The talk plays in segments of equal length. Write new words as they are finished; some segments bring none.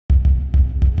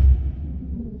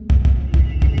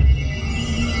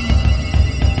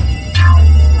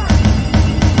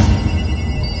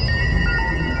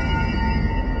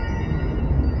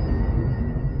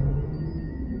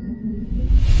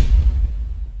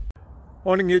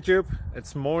Morning YouTube,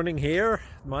 it's morning here.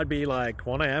 It might be like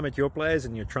 1 a.m. at your place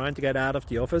and you're trying to get out of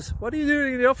the office. What are you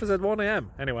doing in the office at 1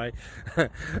 a.m? Anyway,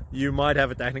 you might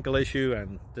have a technical issue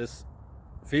and this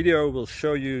video will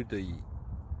show you the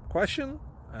question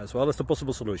as well as the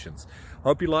possible solutions.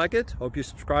 Hope you like it, hope you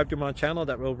subscribe to my channel.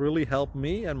 That will really help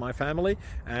me and my family,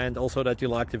 and also that you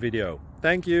like the video.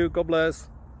 Thank you, God bless.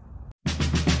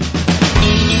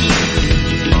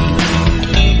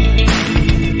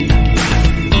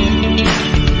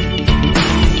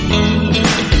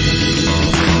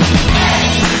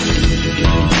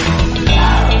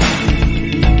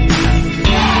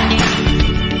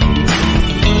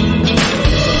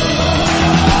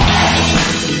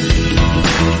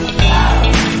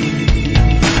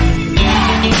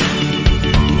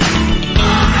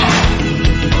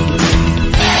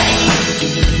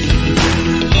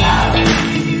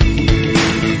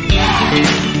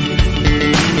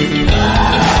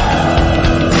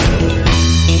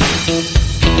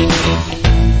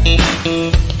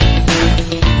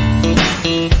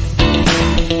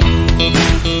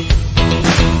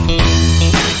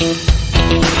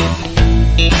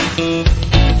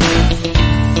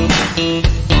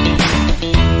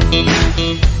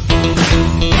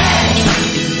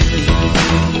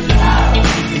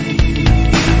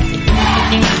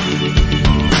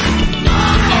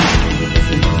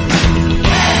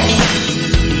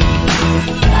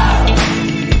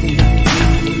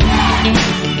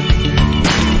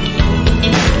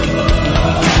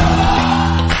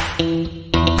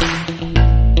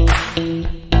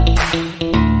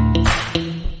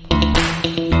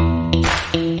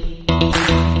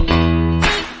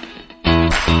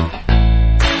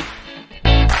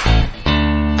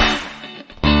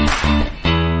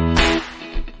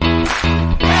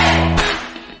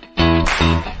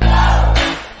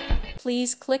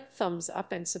 Please click thumbs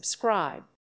up and subscribe.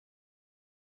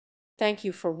 Thank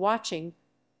you for watching.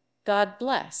 God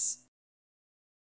bless.